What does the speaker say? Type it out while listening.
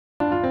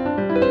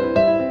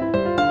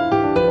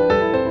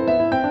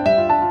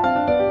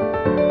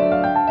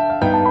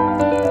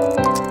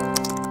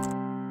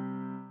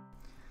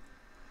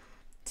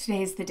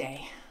the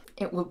day.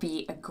 It will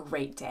be a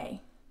great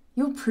day.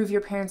 You'll prove your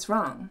parents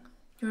wrong.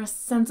 You're a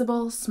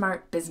sensible,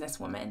 smart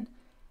businesswoman.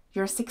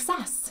 You're a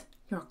success.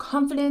 You're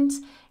confident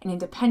and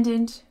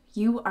independent.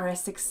 You are a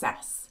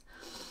success.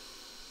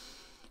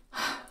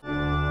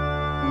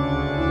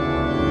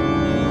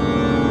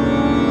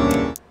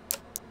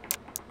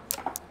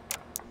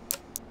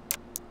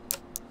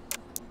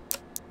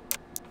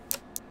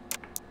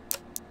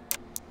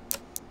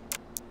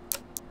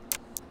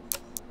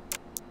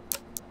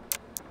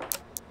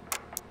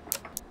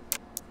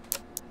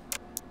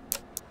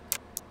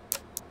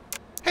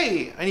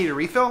 Hey, I need a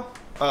refill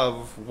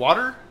of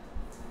water.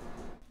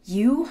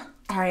 You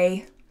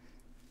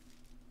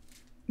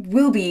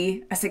will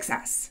be a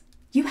success.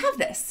 You have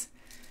this.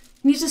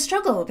 You need to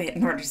struggle a bit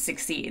in order to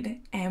succeed.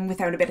 And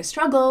without a bit of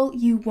struggle,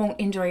 you won't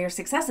enjoy your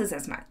successes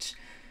as much.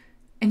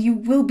 And you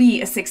will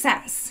be a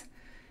success.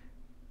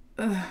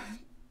 Ugh.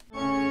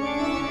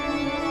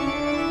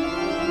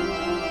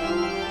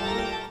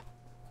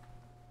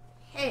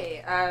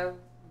 Hey,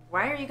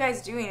 why aren't you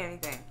guys doing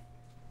anything?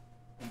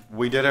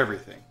 We did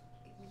everything.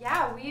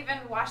 Yeah, we even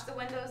washed the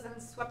windows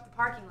and swept the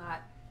parking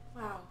lot.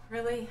 Wow,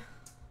 really?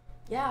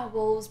 Yeah,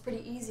 well, it was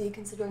pretty easy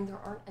considering there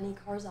aren't any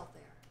cars out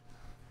there.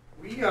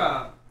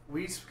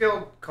 We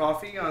spilled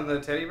coffee on the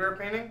teddy bear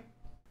painting.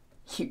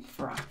 You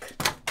rock.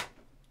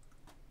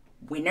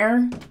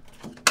 Winner.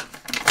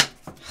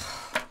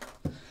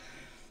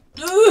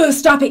 Ugh,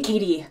 stop it,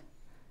 Katy.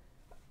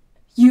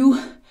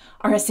 You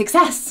are a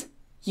success.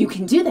 You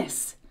can do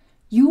this.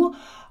 You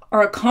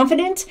are a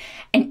confident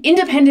and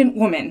independent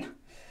woman.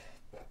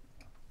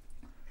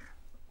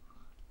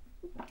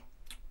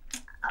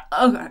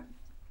 Oh, God.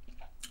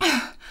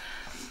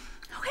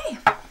 Okay.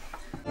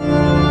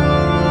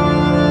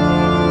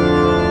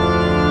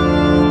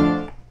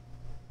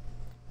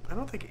 I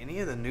don't think any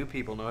of the new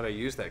people know how to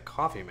use that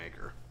coffee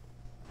maker.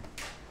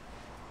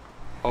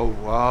 Oh,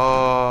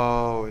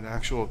 whoa, an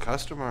actual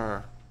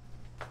customer.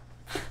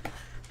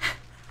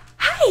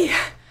 Hi!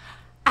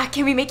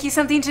 Can we make you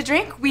something to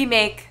drink? We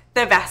make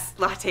the best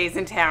lattes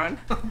in town.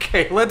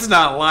 Okay, let's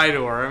not lie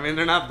to her. I mean,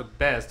 they're not the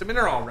best. I mean,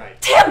 they're all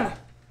right. Tim!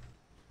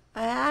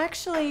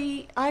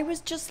 Actually, I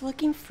was just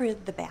looking for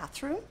the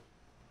bathroom.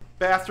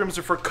 Bathrooms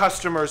are for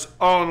customers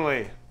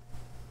only.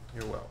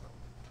 You're welcome.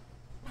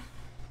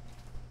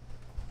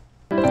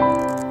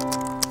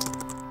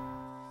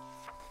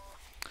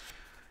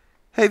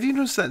 Hey, have you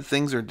noticed that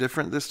things are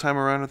different this time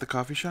around at the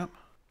coffee shop?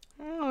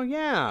 Oh,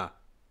 yeah.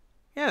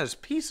 Yeah, it's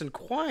peace and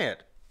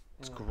quiet.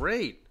 It's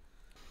great.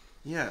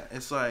 Yeah,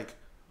 it's like,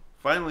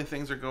 finally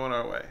things are going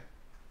our way.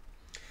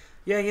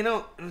 Yeah, you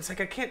know, it's like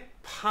I can't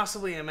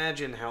possibly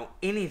imagine how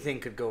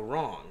anything could go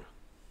wrong.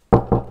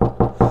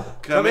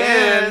 Come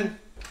in!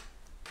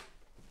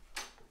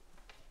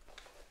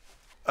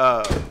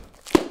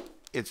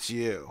 It's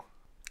you.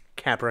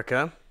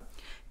 Caprica.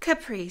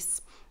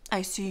 Caprice,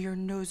 I see your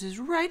nose is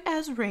right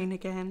as rain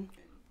again.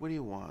 What do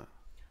you want?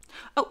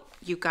 Oh,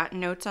 you got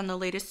notes on the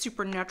latest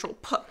Supernatural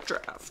pup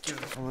draft.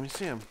 Oh, let me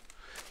see them.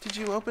 Did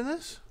you open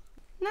this?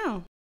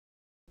 No.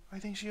 I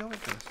think she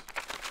opened this.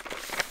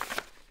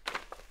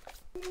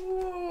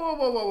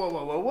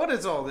 Whoa. What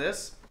is all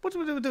this? What's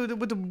with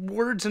the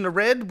words in the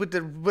red with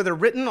the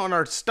written on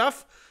our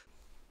stuff?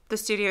 The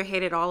studio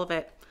hated all of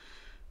it.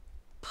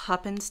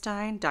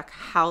 Puppenstein, Duck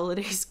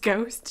Halliday's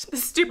ghost, the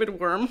stupid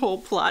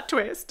wormhole plot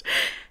twist.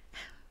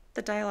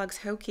 The dialogue's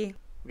hokey.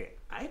 Okay,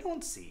 I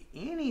don't see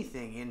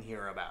anything in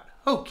here about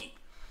hokey.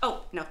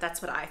 Oh, no,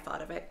 that's what I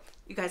thought of it.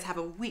 You guys have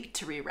a week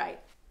to rewrite.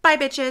 Bye,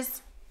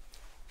 bitches.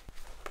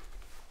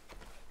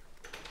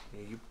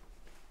 Yeah, you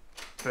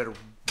better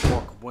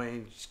walk away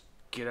and just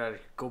get out of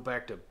here. Go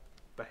back to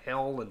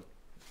hell and...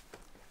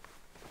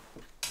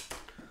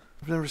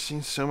 I've never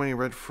seen so many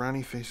red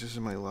frowny faces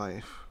in my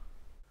life.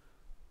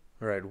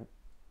 Alright,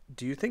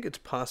 do you think it's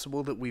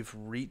possible that we've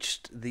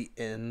reached the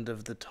end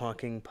of the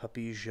talking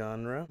puppy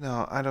genre?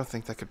 No, I don't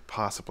think that could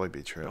possibly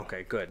be true.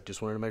 Okay, good.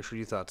 Just wanted to make sure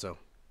you thought so.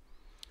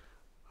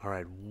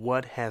 Alright,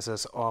 what has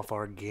us off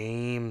our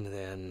game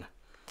then?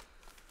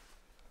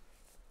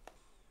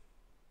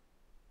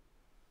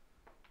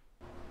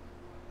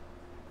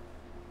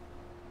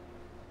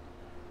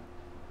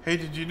 Hey,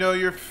 did you know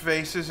your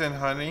face is in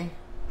honey?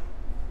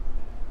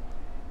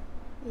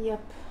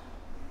 Yep.